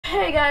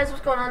Hey guys,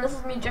 what's going on? This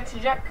is me, Jack,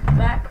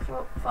 back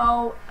for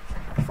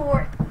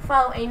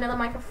another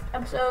Minecraft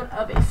episode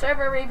of a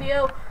server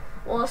review.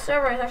 Well, the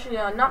server is actually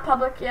not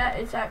public yet.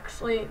 It's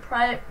actually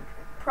private,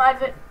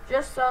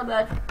 just so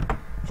that,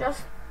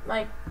 just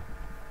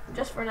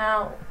for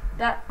now,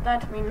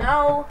 that we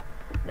know.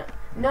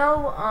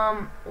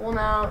 Well,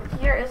 now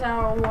here is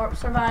our warp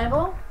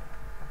survival,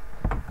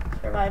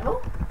 right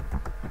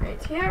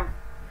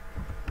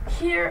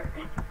here,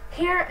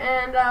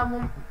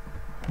 and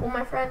well,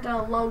 my friend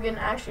Logan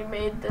actually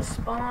made this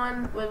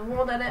spawn with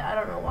World Edit. I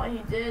don't know why he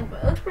did,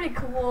 but it looks pretty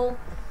cool.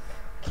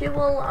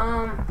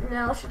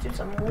 Now let's just do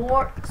some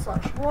warp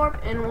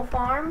animal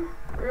farm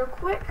real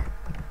quick.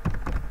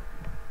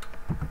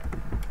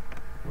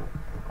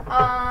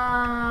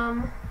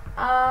 Well,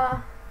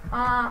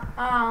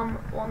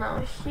 now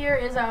here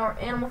is our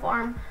animal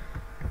farm.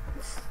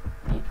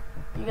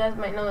 You guys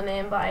might know the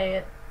name by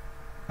it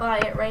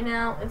right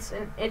now. It's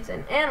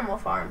an animal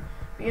farm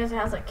because it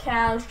has like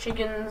cows,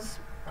 chickens,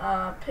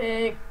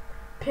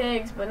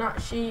 pigs, but not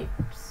sheep.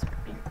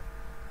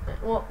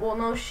 Well,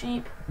 no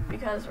sheep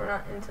because we're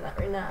not into that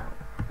right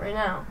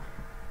now.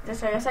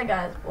 Just like I said,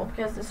 guys. Well,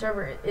 because the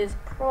server is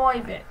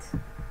private.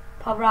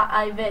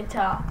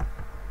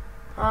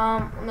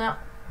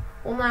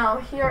 Now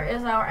here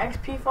is our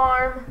XP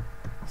farm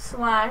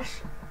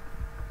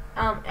 /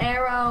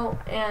 arrow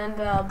and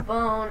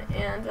bone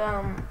and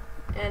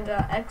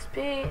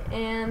XP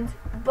and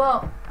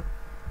bow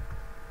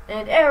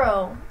and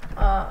arrow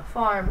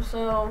farm.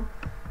 So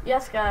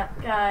yes,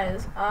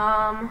 guys.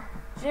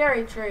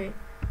 Jerry tree.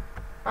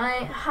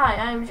 Hi,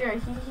 I'm Jerry.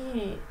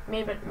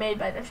 Made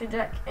by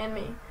Jack and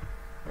me.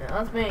 Yeah,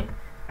 that's me.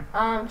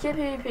 Kid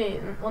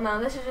PvP. Well, now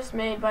this is just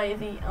made by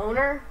the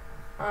owner,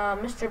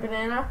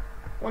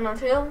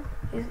 MrBanana102.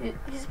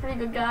 He's a pretty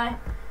good guy.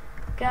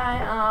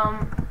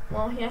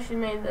 Well, he actually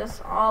made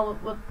this all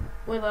with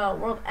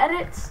World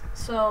Edits.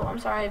 So I'm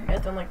sorry if you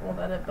guys don't like World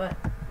Edit, but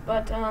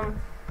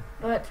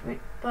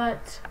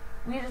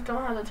we just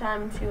don't have the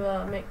time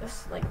to make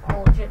this like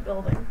all legit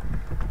building.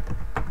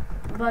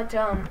 But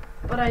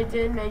I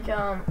did make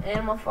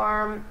Animal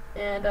Farm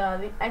and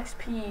the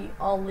XP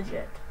all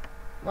legit,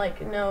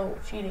 like no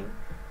cheating.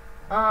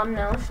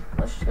 Now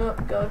let's go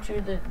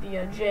to the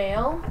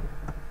jail.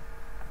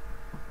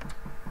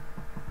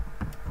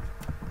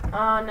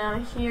 Now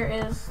here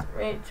is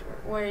right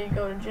where you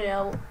go to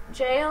jail.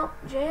 Jail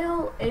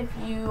if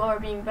you are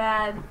being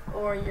bad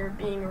or you're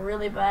being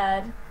really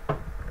bad,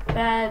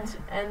 and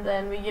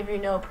then we give you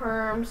no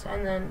perms,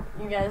 and then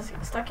you guys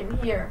get stuck in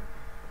here.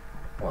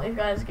 Well, you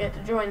guys get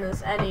to join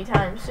this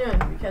anytime soon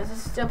because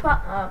this is still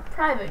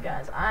private,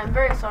 guys. I'm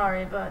very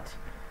sorry, but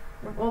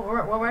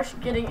we're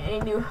actually getting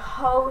a new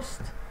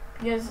host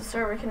because the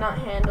server cannot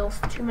handle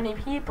too many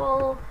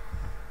people.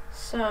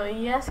 So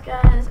yes,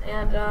 guys,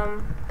 and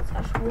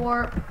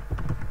 /warp.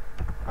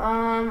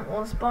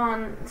 Well,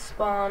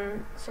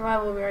 spawn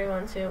survival we already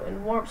went to,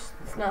 and warps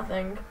it's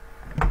nothing.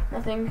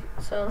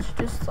 So let's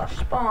just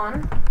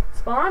 /spawn.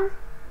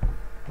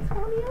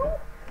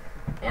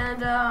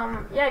 And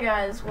yeah,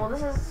 guys. Well,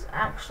 this is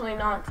actually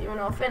not even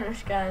all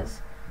finished,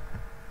 guys.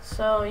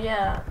 So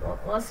yeah,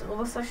 let's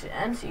actually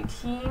empty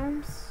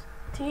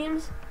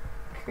teams,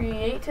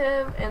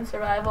 creative and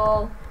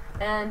survival,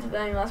 and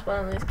then last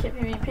but not least, kit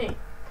PvP.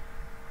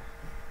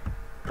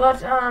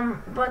 But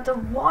the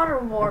water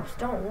warps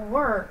don't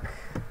work.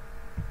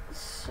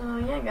 So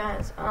yeah,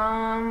 guys.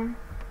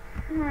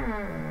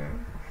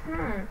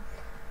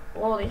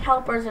 Well, the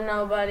helpers are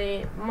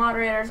nobody.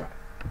 Moderators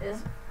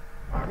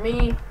are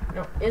me.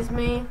 No, is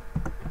me.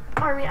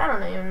 Army, I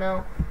don't even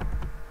know.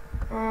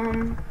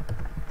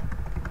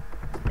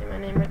 Say my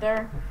name right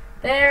there.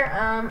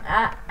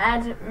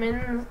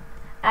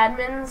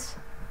 Admins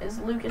is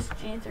Lucas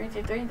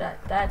G323.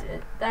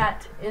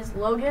 That is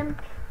Logan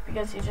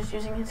because he's just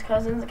using his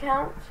cousin's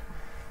account.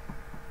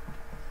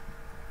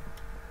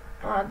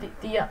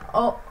 The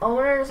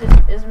owners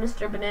is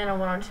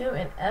MrBanana102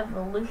 and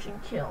Evolution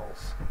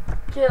Kills,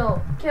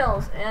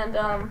 and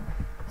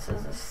this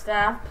is a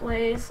staff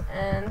place,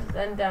 and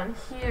then down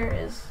here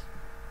is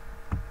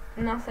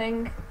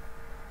nothing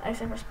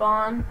except for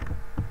spawn.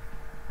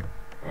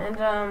 And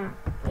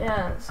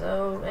yeah,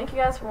 so thank you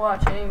guys for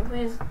watching.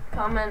 Please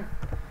comment,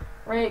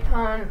 rate,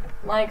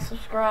 like,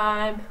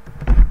 subscribe.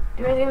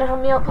 Do anything to help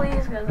me out,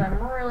 please, because I'm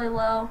really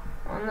low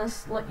on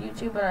this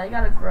YouTube, but I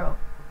gotta grow.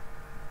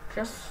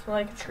 Just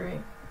like a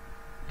tree.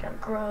 Gotta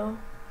grow.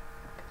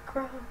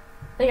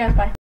 Hey guys, bye.